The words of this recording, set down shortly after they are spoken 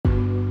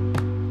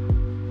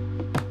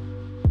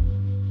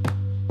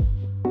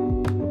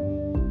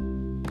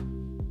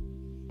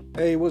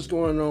Hey, what's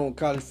going on,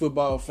 college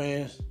football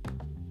fans,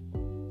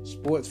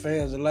 sports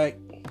fans alike?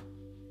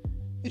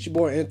 It's your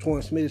boy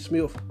Antoine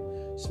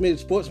Smith,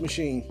 Sports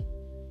Machine.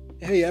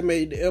 Hey, I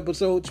made the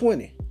episode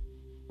 20.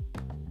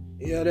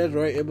 Yeah, that's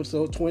right,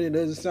 episode 20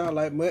 doesn't sound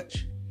like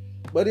much,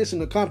 but it's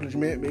an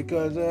accomplishment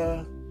because,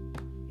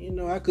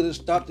 I could have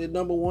stopped at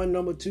number 1,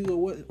 number 2,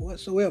 or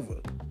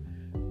whatsoever.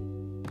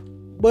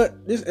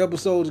 But this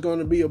episode is going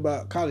to be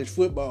about college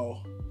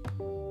football.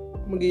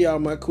 I'm going to give y'all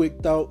my quick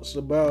thoughts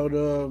about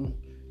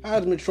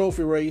Heisman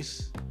Trophy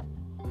race,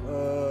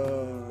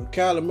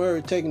 Kyler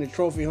Murray taking the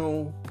trophy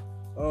home,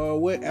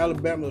 what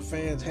Alabama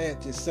fans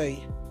had to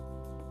say.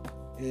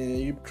 And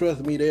you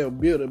trust me, they're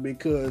bitter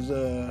because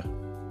a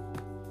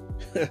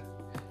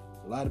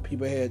lot of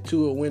people had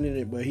Tua winning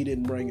it, but he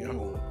didn't bring it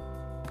home.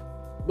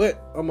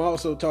 But I'm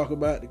also talking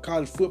about the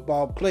college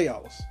football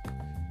playoffs.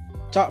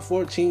 Top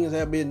 4 teams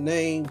have been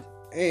named,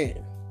 and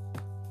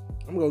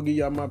I'm going to give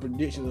y'all my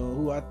predictions on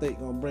who I think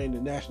going to bring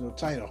the national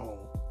title home.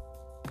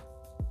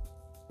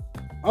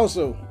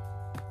 Also,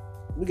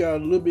 we got a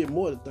little bit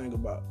more to think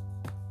about.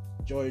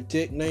 Georgia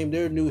Tech named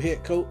their new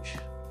head coach.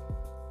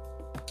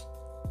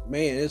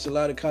 Man, there's a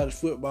lot of college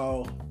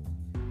football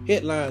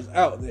headlines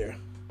out there.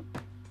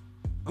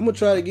 I'm going to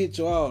try to get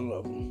to all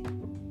of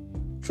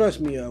them. Trust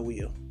me, I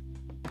will.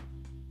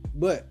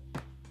 But,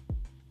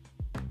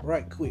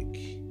 right quick,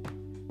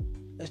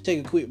 let's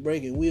take a quick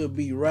break and we'll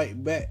be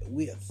right back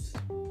with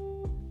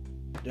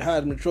the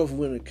Heisman Trophy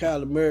winner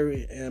Kyler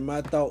Murray and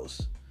my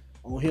thoughts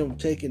on him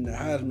taking the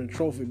Heisman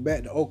Trophy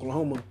back to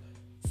Oklahoma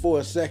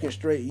for a second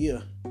straight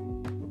year.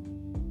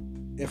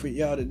 And for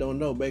y'all that don't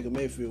know, Baker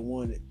Mayfield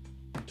won it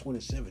in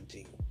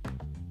 2017.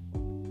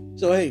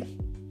 So hey,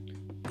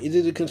 is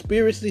it a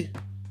conspiracy?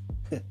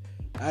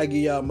 I'll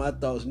give y'all my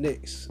thoughts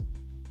next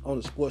on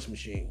the Sports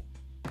Machine.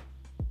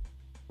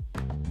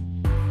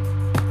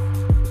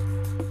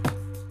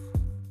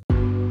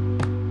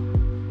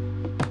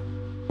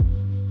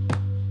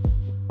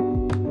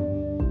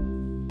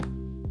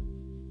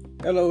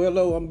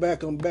 Hello, I'm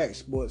back,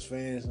 sports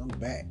fans, I'm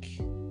back.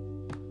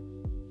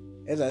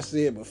 As I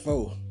said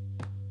before,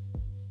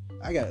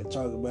 I gotta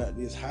talk about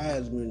this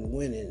Heisman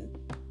winning.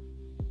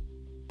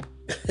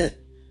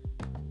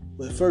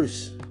 But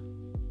first,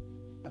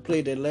 I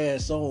played that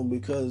last song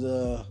because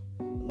a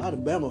lot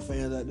of Bama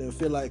fans out there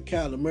feel like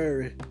Kyler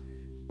Murray,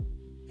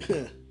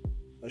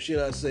 or should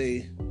I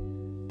say,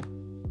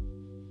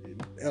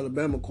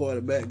 Alabama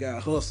quarterback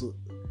got hustled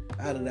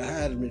out of the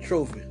Heisman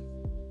Trophy.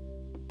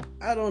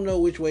 I don't know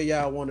which way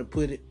y'all want to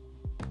put it,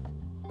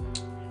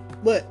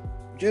 but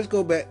just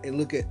go back and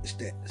look at the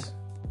stats.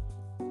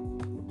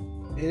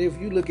 And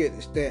if you look at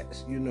the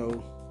stats,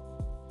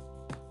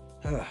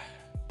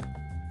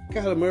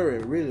 Kyler Murray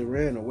really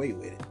ran away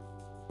with it.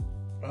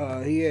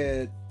 He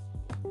had,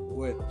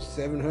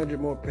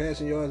 700 more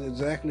passing yards,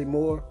 exactly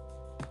more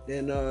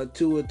than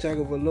Tua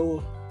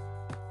Tagovailoa.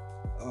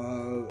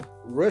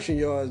 Rushing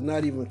yards,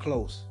 not even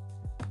close.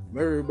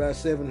 Murray by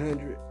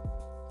 700.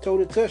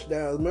 Total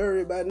touchdowns,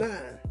 Murray by 9.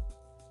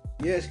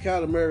 Yes,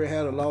 Kyler Murray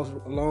had a loss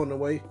along the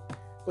way,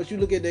 but you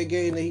look at that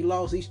game that he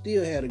lost, he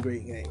still had a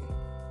great game.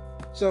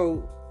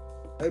 So,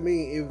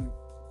 if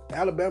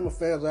Alabama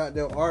fans out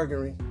there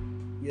arguing,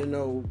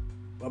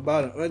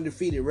 about an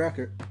undefeated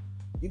record,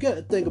 you got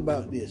to think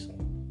about this.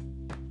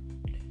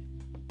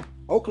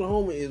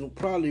 Oklahoma is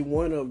probably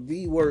one of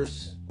the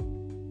worst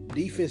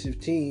defensive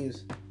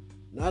teams,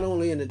 not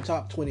only in the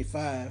top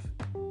 25,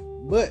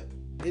 but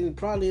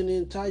probably in the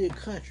entire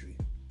country.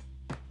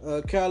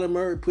 Kyler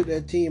Murray put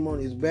that team on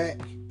his back,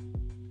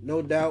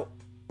 no doubt.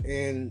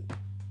 And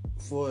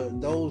for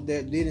those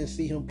that didn't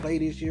see him play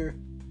this year,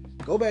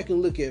 go back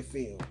and look at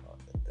film.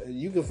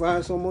 You can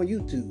find some on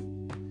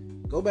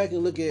YouTube. Go back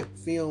and look at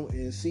film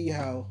and see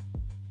how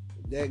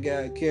that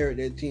guy carried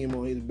that team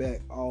on his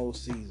back all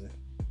season.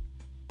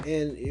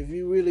 And if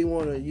you really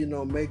want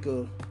to, make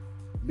a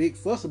big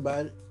fuss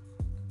about it,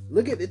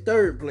 look at the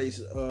third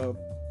place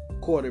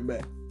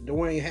quarterback,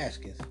 Dwayne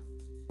Haskins.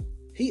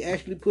 He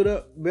actually put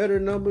up better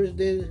numbers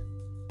than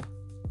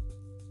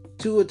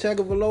Tua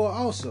Tagovailoa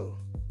also.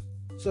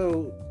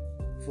 So,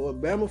 for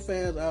Bama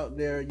fans out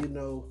there,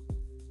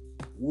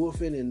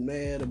 woofing and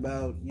mad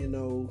about,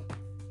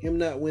 him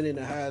not winning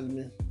the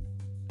Heisman.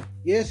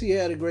 Yes, he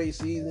had a great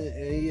season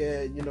and he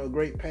had,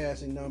 great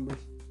passing numbers.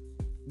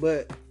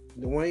 But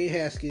Dwayne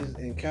Haskins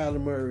and Kyler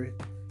Murray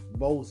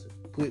both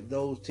put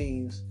those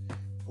teams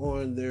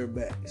on their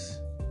backs.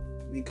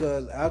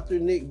 Because after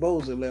Nick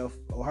Bosa left,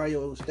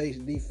 Ohio State's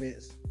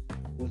defense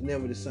was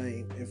never the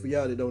same. And for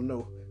y'all that don't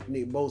know,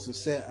 Nick Bosa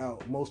sat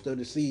out most of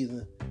the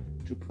season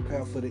to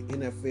prepare for the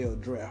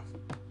NFL draft.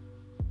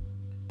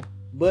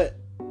 But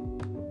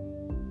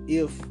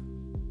if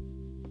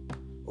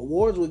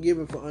awards were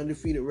given for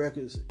undefeated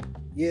records,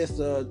 yes,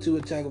 Tua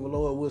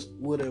Tagovailoa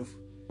would have,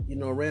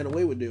 ran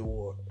away with the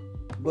award.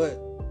 But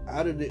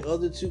out of the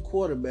other two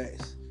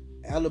quarterbacks,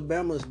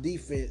 Alabama's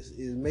defense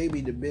is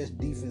maybe the best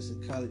defense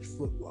in college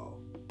football.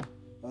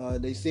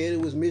 They said it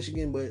was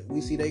Michigan, but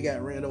we see they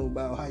got ran over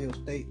by Ohio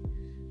State.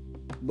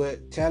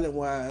 But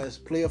talent-wise,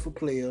 player for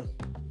player,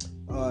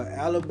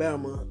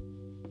 Alabama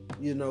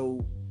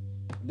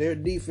their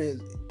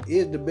defense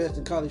is the best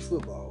in college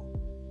football.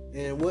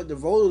 And what the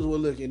voters were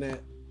looking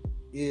at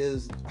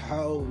is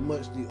how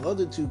much the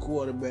other two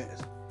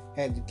quarterbacks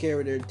had to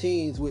carry their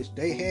teams, which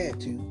they had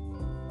to.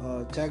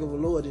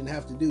 Tagovailoa didn't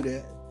have to do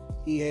that.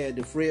 He had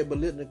the Fred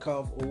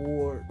Biletnikoff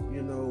Award,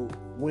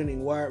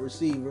 winning wide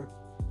receiver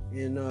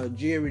in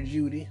Jerry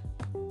Jeudy.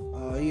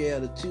 He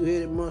had a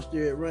two-headed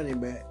monster at running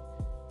back.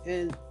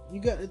 And you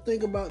got to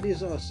think about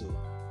this also.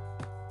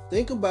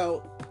 Think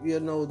about,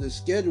 the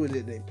schedule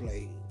that they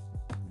played.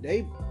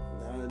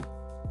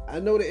 I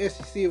know the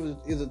SEC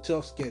is a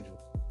tough schedule,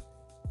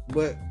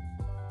 but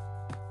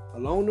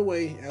along the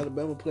way,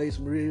 Alabama played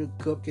some real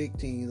cupcake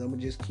teams. I'm going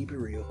to just keep it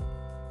real.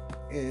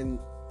 And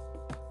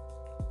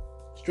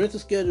strength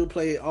of schedule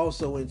played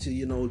also into,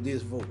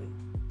 this voting.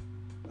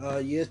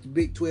 Yes, the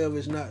Big 12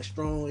 is not as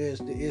strong as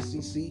the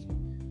SEC,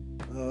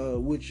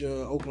 which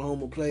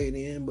Oklahoma played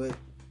in, but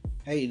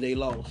hey, they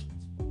lost.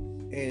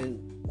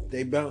 And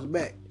they bounced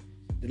back.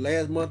 The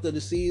last month of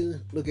the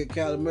season, look at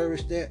Kyler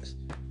Murray's stats.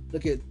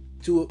 Look at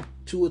Tua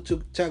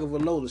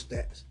Tagovailoa's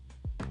stats.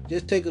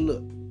 Just take a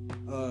look.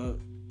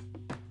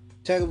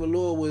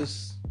 Tagovailoa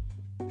was,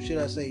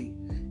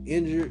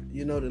 injured,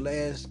 the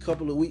last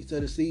couple of weeks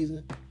of the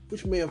season,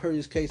 which may have hurt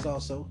his case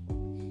also.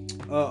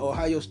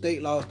 Ohio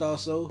State lost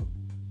also.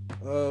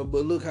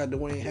 But look how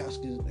Dwayne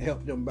Haskins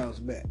helped them bounce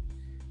back.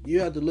 You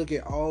have to look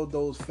at all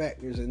those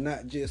factors and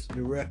not just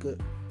the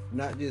record,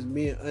 not just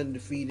being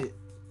undefeated,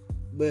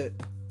 but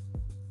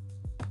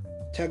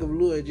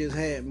Tagovailoa just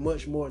had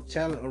much more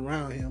talent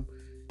around him,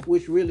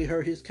 which really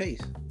hurt his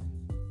case.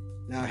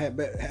 Now, had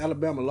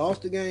Alabama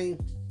lost the game,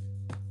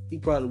 he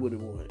probably would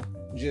have won.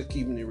 Just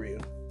keeping it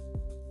real.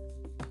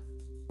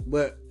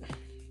 But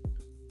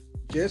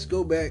just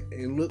go back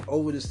and look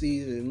over the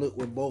season and look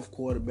what both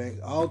quarterbacks,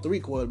 all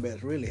three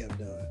quarterbacks really have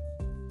done.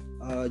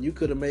 You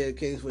could have made a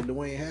case for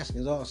Dwayne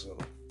Haskins also.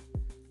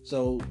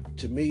 So,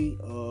 to me,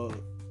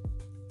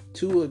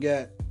 Tua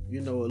got, a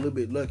little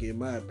bit lucky in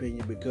my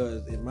opinion,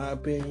 because in my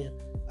opinion,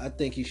 I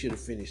think he should have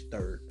finished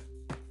third.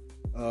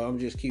 I'm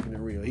just keeping it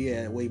real. He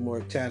had way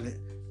more talent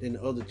than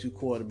the other two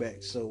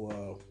quarterbacks.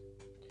 So,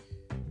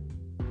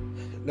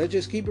 let's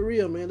just keep it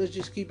real, man. Let's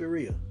just keep it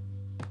real.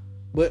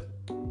 But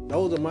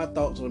those are my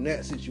thoughts on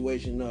that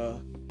situation.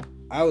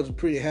 I was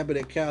pretty happy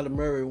that Kyler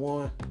Murray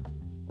won,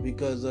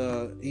 because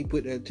he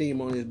put that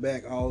team on his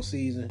back all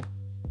season.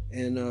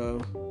 And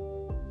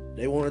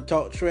they want to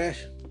talk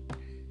trash.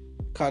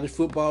 College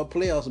football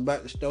playoffs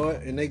about to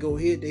start, and they go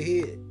head to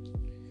head.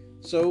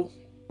 So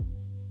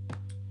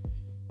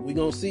we're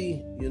going to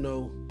see,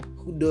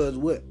 who does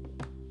what.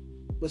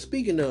 But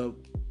speaking of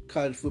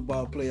college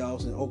football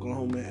playoffs in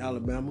Oklahoma and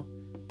Alabama,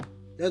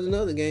 there's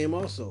another game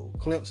also,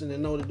 Clemson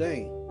and Notre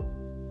Dame.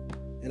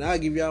 And I'll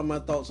give y'all my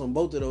thoughts on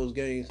both of those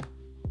games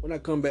when I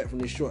come back from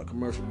this short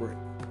commercial break.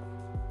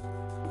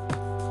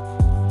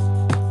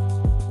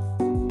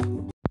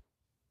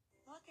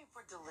 Looking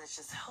for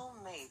delicious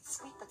homemade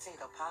sweet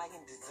potato pie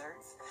and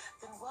desserts?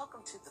 Then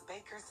welcome to the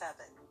Baker's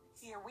Oven.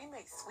 Here we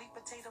make sweet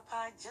potato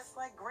pie just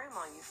like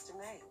Grandma used to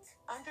make.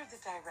 Under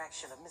the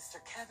direction of Mr.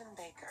 Kevin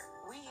Baker,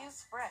 we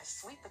use fresh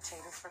sweet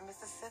potatoes from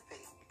Mississippi.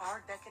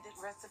 Our decadent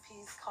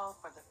recipes call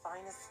for the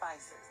finest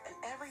spices, and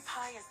every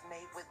pie is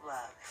made with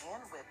love,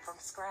 hand-whipped from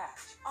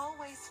scratch.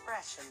 Always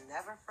fresh and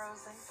never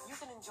frozen, you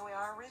can enjoy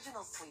our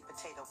original sweet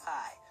potato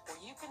pie,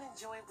 or you can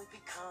enjoy it with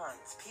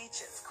pecans,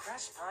 peaches,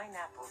 crushed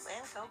pineapples,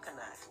 and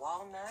coconut,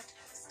 walnut,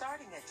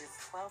 starting at just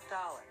 $12.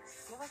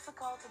 Give us a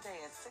call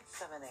today at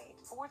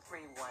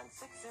 678-431-6038.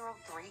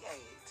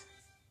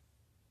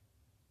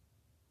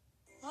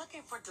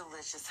 Looking for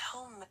delicious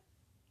homemade...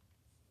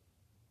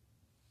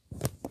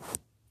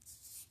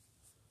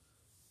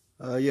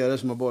 Yeah,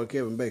 that's my boy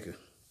Kevin Baker.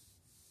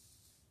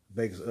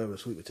 Baker's Oven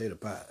Sweet Potato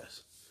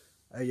Pies.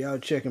 Hey, y'all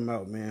check him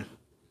out, man.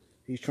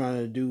 He's trying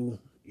to do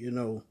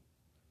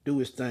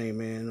his thing,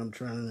 man. I'm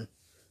trying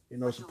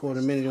to, support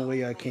him any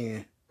way I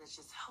can.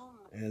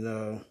 And,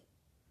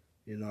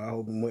 I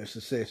hope him much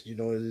success, in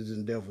his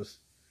endeavors.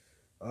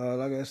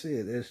 Like I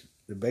said, that's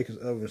the Baker's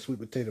Oven Sweet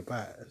Potato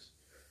Pies.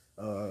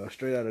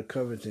 Straight out of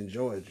Covington,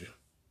 Georgia.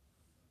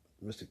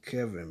 Mr.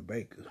 Kevin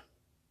Baker.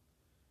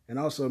 And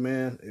also,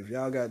 man, if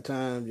y'all got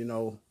time,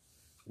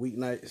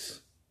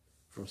 weeknights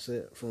from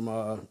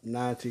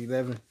 9 to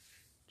 11,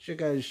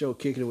 check out the show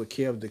Kicking It with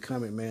Kev the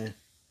Comic, man.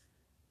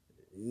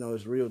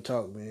 It's real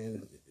talk,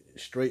 man.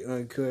 Straight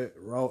uncut,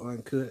 raw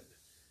uncut.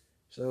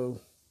 So,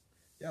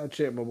 y'all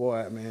check my boy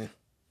out, man.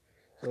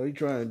 So, he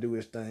trying to do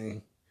his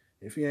thing.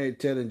 If he ain't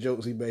telling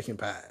jokes, he baking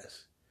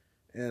pies.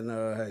 And,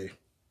 hey,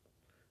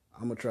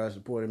 I'm going to try to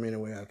support him any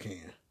way I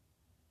can.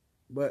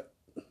 But,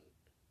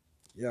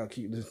 y'all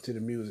keep listening to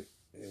the music,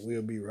 and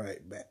we'll be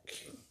right back.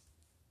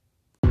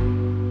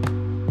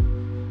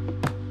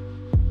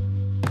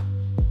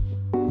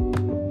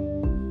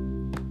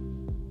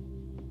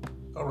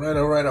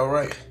 All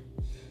right.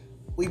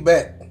 We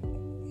back.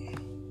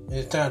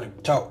 It's time to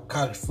talk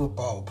college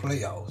football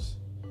playoffs.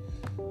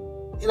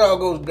 It all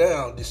goes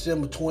down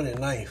December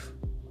 29th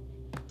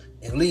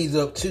and leads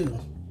up to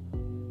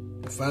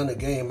the final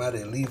game out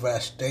at Levi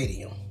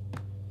Stadium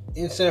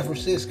in San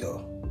Francisco.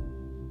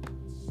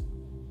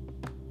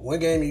 One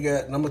game you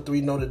got number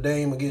 3 Notre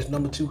Dame against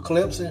number 2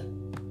 Clemson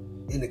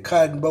in the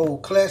Cotton Bowl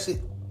Classic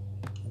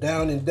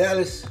down in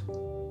Dallas.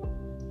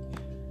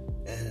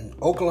 And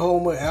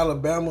Oklahoma,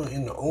 Alabama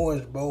in the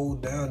Orange Bowl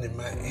down in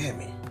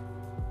Miami.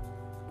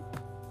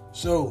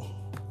 So,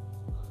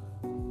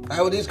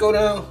 how would this go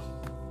down?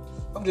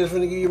 I'm just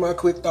going to give you my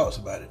quick thoughts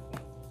about it.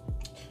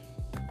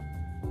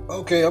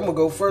 Okay, I'm going to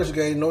go first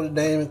game, Notre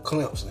Dame and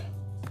Clemson.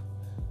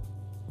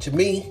 To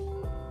me,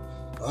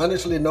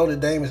 honestly, Notre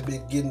Dame has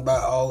been getting by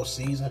all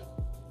season.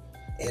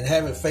 And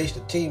having faced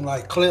a team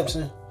like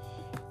Clemson,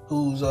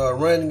 whose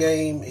run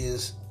game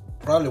is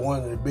probably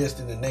one of the best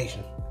in the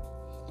nation.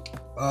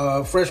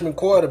 Freshman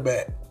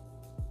quarterback,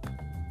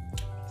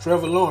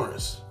 Trevor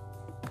Lawrence,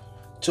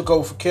 took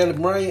over for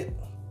Caleb Bryant.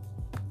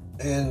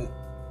 And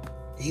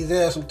he's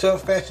had some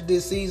tough patches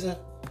this season.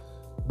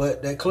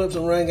 But that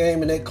Clemson run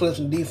game and that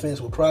Clemson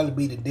defense will probably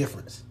be the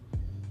difference.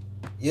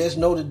 Yes,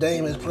 Notre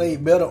Dame has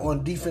played better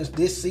on defense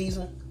this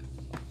season.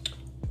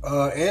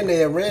 And they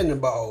have ran the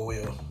ball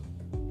well.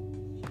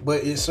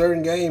 But in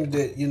certain games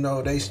that,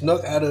 they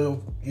snuck out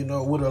of,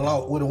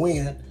 with a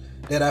win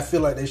that I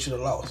feel like they should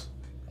have lost.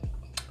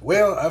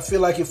 Well, I feel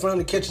like it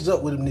finally catches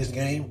up with them this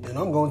game. And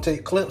I'm going to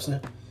take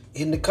Clemson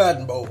in the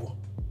Cotton Bowl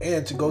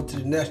and to go to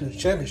the national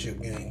championship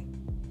game.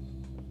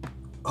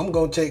 I'm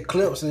going to take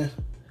Clemson.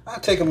 I'll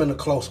take them in a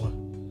close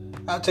one.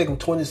 I'll take them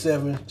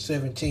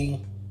 27-17.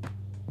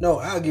 No,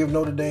 I'll give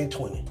Notre Dame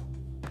 20.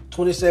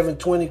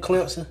 27-20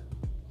 Clemson.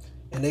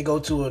 And they go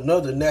to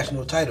another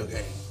national title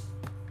game.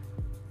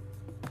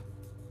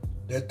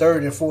 Their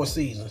third and fourth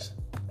seasons.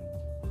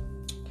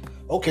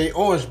 Okay,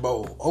 Orange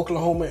Bowl,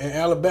 Oklahoma and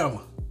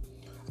Alabama.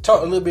 I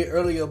talked a little bit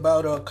earlier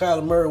about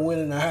Kyler Murray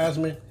winning the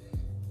Heisman,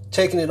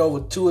 taking it over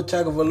Tua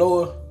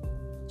Tagovailoa.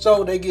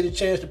 So they get a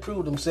chance to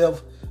prove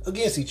themselves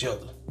against each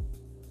other.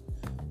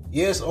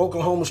 Yes,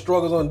 Oklahoma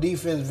struggles on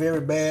defense very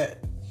bad,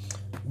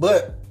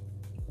 but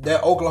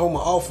that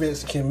Oklahoma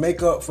offense can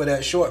make up for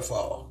that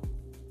shortfall.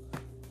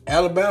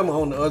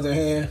 Alabama, on the other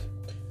hand,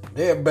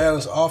 they're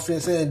balanced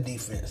offense and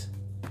defense.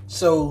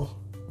 So,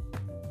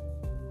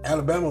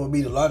 Alabama would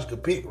be the logical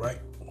pick, right?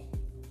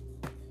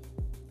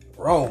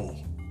 Wrong.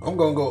 I'm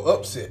going to go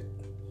upset.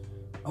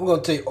 I'm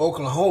going to take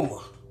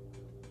Oklahoma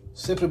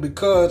simply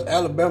because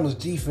Alabama's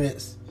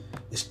defense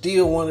is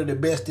still one of the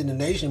best in the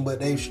nation, but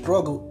they've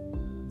struggled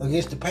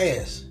against the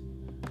pass.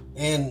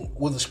 And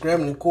with a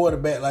scrambling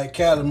quarterback like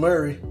Kyler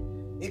Murray,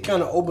 it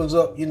kind of opens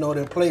up, their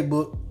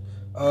playbook,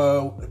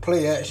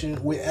 play action,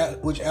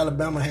 which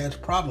Alabama has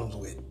problems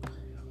with.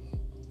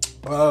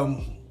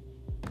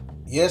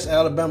 Yes,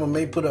 Alabama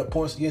may put up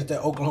points against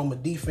that Oklahoma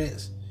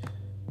defense,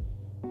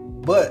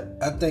 but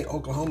I think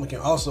Oklahoma can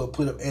also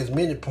put up as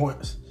many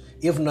points,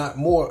 if not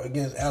more,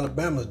 against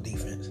Alabama's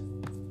defense.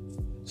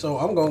 So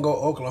I'm going to go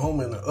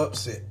Oklahoma in an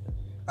upset.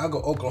 I'll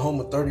go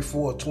Oklahoma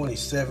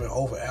 34-27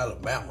 over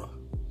Alabama.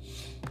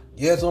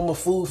 Yes, I'm a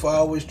fool for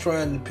always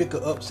trying to pick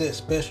an upset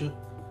special,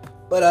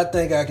 but I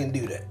think I can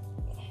do that.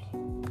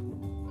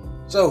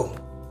 So,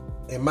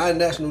 in my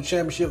national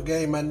championship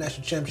game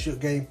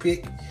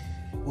pick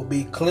will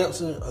be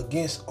Clemson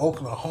against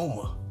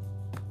Oklahoma.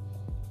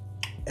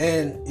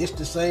 And it's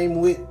the same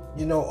with,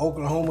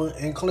 Oklahoma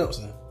and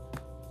Clemson.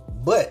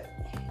 But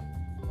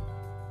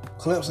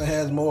Clemson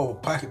has more of a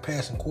pocket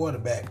passing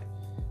quarterback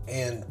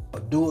and a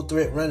dual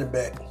threat running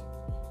back.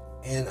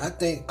 And I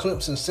think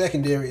Clemson's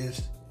secondary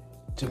is,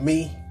 to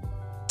me,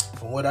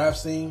 from what I've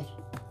seen,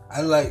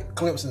 I like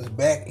Clemson's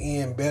back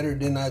end better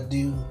than I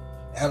do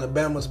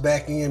Alabama's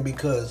back end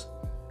because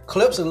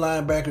Clemson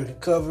linebacker can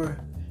cover,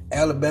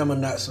 Alabama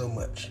not so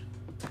much.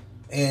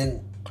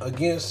 And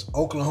against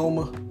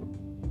Oklahoma,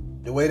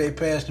 the way they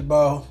pass the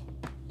ball,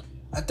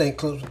 I think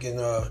Clemson can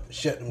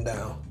shut them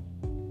down.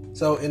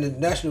 So in the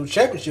national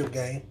championship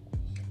game,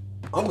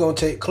 I'm going to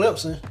take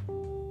Clemson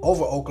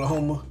over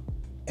Oklahoma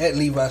at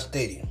Levi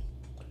Stadium.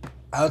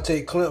 I'll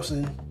take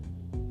Clemson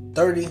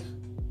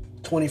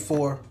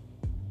 30-24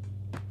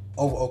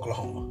 over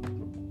Oklahoma.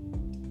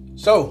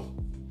 So,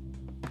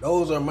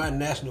 those are my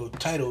national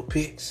title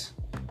picks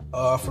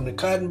from the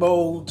Cotton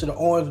Bowl to the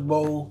Orange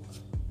Bowl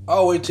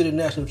all the way to the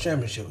national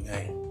championship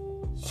game.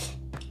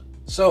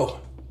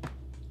 So,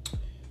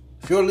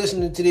 if you're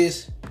listening to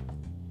this,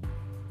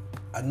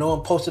 I know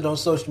I'm posted on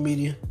social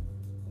media.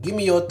 Give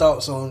me your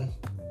thoughts on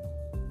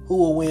who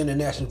will win the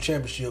national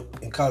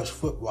championship in college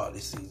football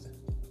this season.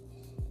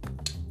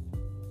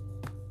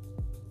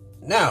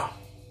 Now,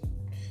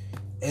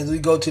 as we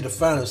go to the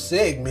final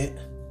segment,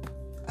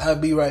 I'll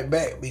be right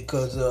back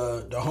because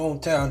the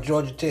hometown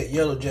Georgia Tech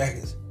Yellow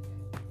Jackets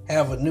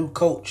have a new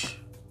coach.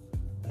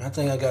 And I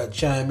think I got to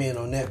chime in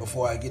on that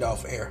before I get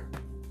off air.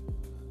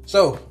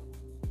 So,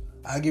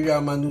 I'll give y'all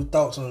my new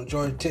thoughts on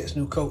Georgia Tech's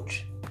new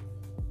coach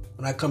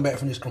when I come back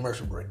from this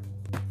commercial break.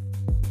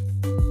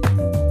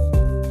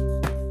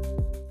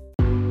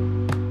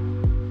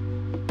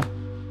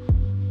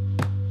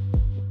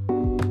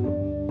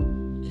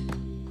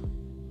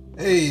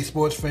 Hey,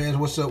 sports fans,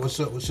 what's up?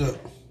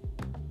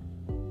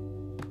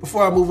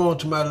 Before I move on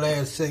to my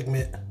last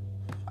segment,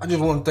 I just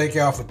want to thank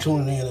y'all for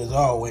tuning in as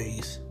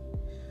always.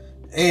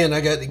 And I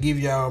got to give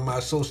y'all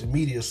my social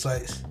media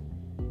sites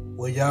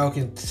where y'all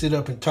can sit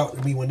up and talk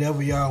to me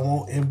whenever y'all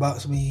want.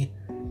 Inbox me,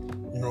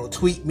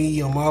 tweet me.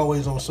 I'm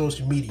always on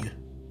social media.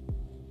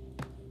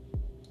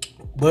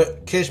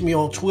 But catch me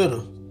on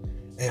Twitter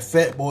at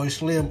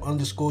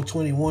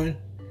fatboyslim_21,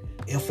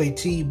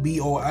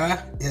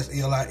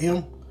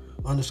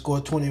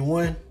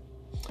 FATBOISLIM_21.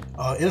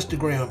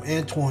 Instagram,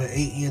 Antoine,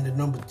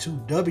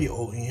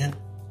 AN2WON.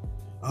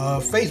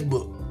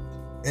 Facebook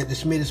at the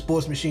Smitty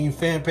Sports Machine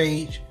fan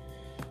page.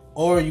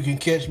 Or you can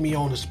catch me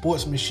on the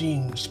Sports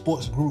Machine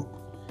Sports group.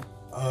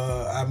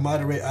 I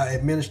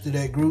administer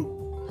that group.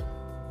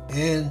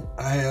 And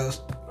I have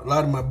a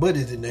lot of my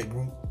buddies in that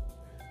group.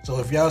 So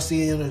if y'all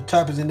see any of the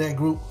topics in that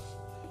group,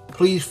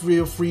 please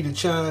feel free to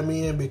chime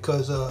in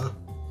because I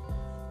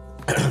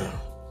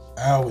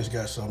always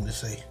got something to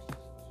say.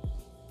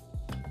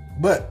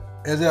 But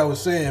as I was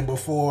saying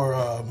before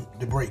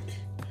the break,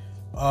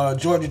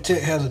 Georgia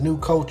Tech has a new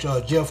coach,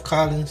 Jeff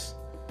Collins.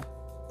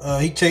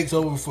 He takes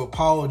over for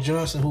Paul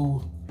Johnson,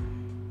 who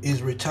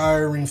is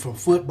retiring from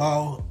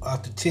football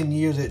after 10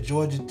 years at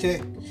Georgia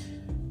Tech.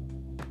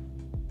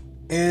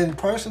 And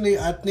personally,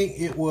 I think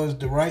it was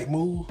the right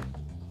move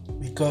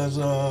because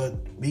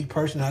me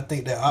personally, I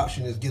think that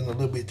option is getting a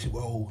little bit too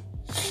old.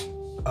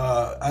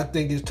 I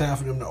think it's time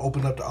for them to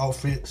open up the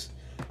offense,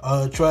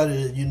 try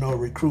to,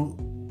 recruit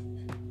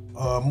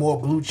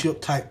more blue chip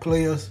type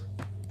players,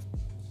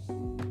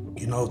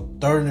 3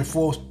 and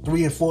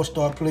 4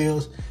 star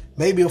players,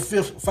 maybe a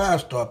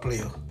 5-star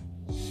player.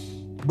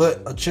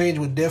 But a change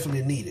was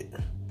definitely needed.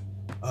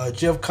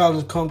 Jeff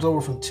Collins comes over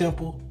from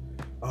Temple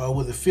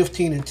with a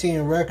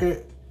 15-10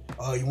 record.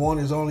 He won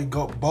his only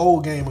bowl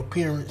game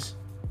appearance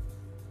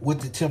with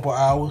the Temple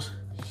Owls.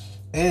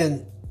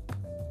 And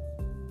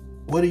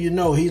what do you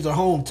know? He's a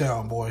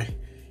hometown boy.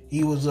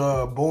 He was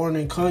born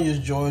in Conyers,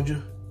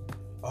 Georgia.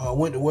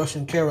 Went to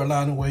Western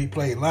Carolina where he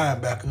played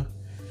linebacker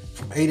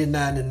from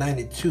 89 to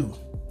 92.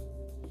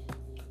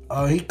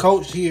 He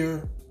coached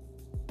here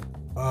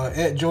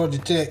at Georgia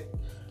Tech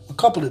a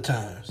couple of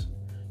times.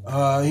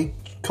 He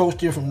coached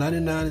here from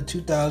 99 to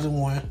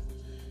 2001.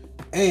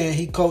 And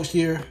he coached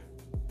here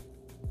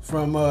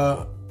from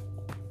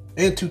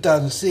in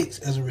 2006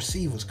 as a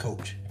receivers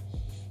coach.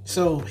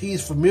 So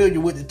he's familiar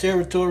with the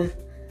territory.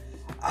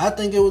 I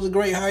think it was a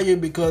great hire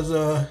because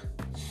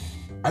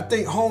I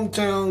think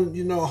hometown,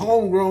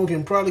 homegrown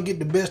can probably get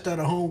the best out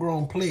of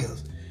homegrown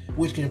players,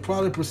 which can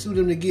probably pursue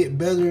them to get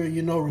better,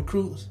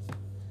 recruits.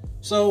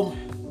 So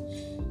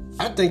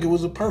I think it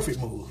was a perfect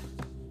move.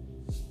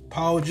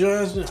 Paul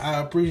Johnson,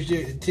 I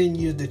appreciate the 10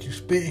 years that you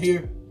spent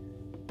here.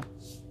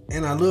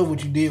 And I love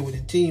what you did with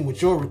the team,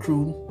 with your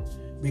recruiting,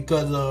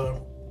 because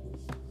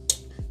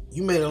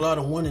you made a lot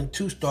of 1 and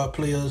 2-star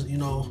players,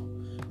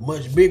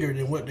 much bigger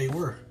than what they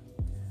were.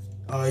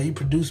 You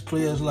produced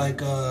players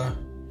like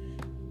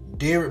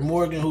Derek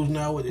Morgan, who's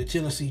now with the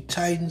Tennessee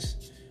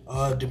Titans,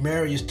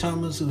 Demaryius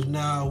Thomas, who's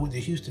now with the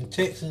Houston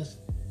Texans,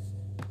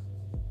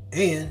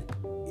 and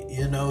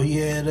he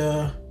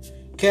had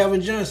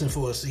Calvin Johnson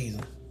for a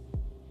season.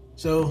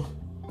 So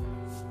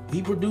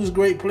he produced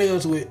great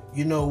players with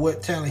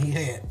what talent he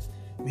had,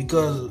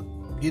 because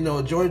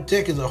Georgia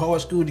Tech is a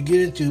hard school to get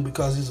into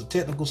because it's a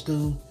technical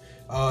school.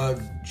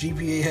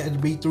 GPA had to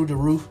be through the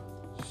roof,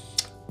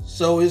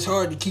 so it's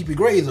hard to keep your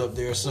grades up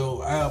there.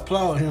 So I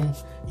applaud him,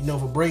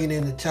 for bringing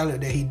in the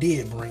talent that he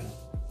did bring.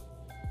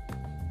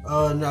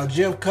 Now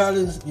Jeff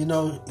Collins,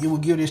 it will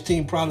give this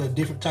team probably a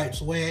different type of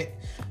swag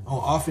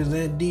on offense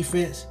and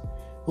defense.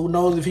 Who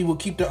knows if he will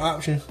keep the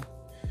option,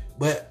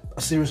 but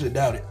I seriously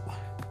doubt it.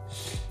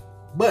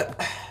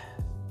 But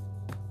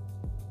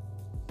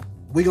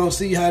we're going to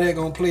see how that's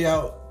going to play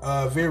out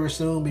very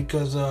soon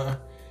because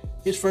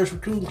his first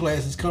recruiting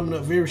class is coming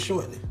up very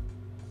shortly.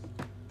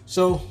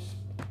 So,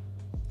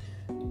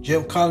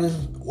 Jeff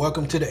Collins,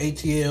 welcome to the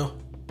ATL.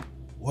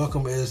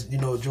 Welcome as,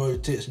 Georgia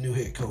Tech's new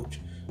head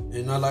coach.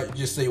 And I like to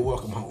just say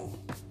welcome home.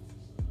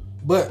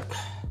 But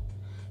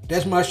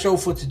that's my show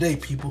for today,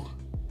 people.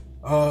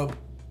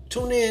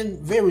 Tune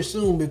in very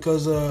soon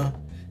because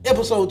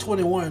episode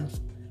 21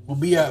 will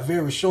be out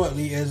very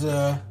shortly as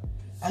I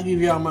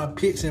give y'all my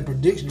picks and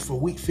predictions for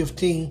week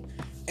 15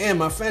 and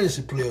my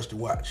fantasy players to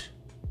watch.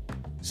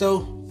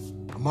 So,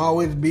 I'm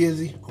always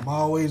busy. I'm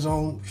always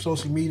on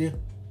social media.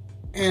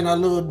 And I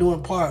love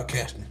doing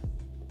podcasting.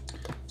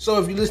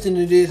 So, if you're listening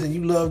to this and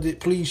you loved it,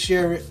 please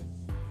share it.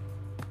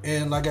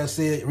 And like I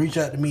said, reach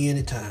out to me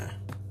anytime.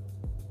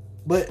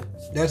 But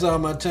that's all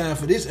my time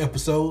for this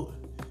episode.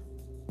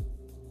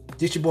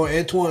 This your boy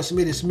Antoine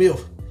Smitty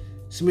Smith,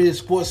 Smitty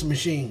Sports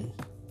Machine.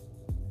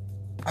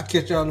 I'll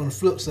catch y'all on the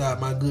flip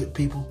side, my good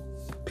people.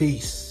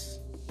 Peace.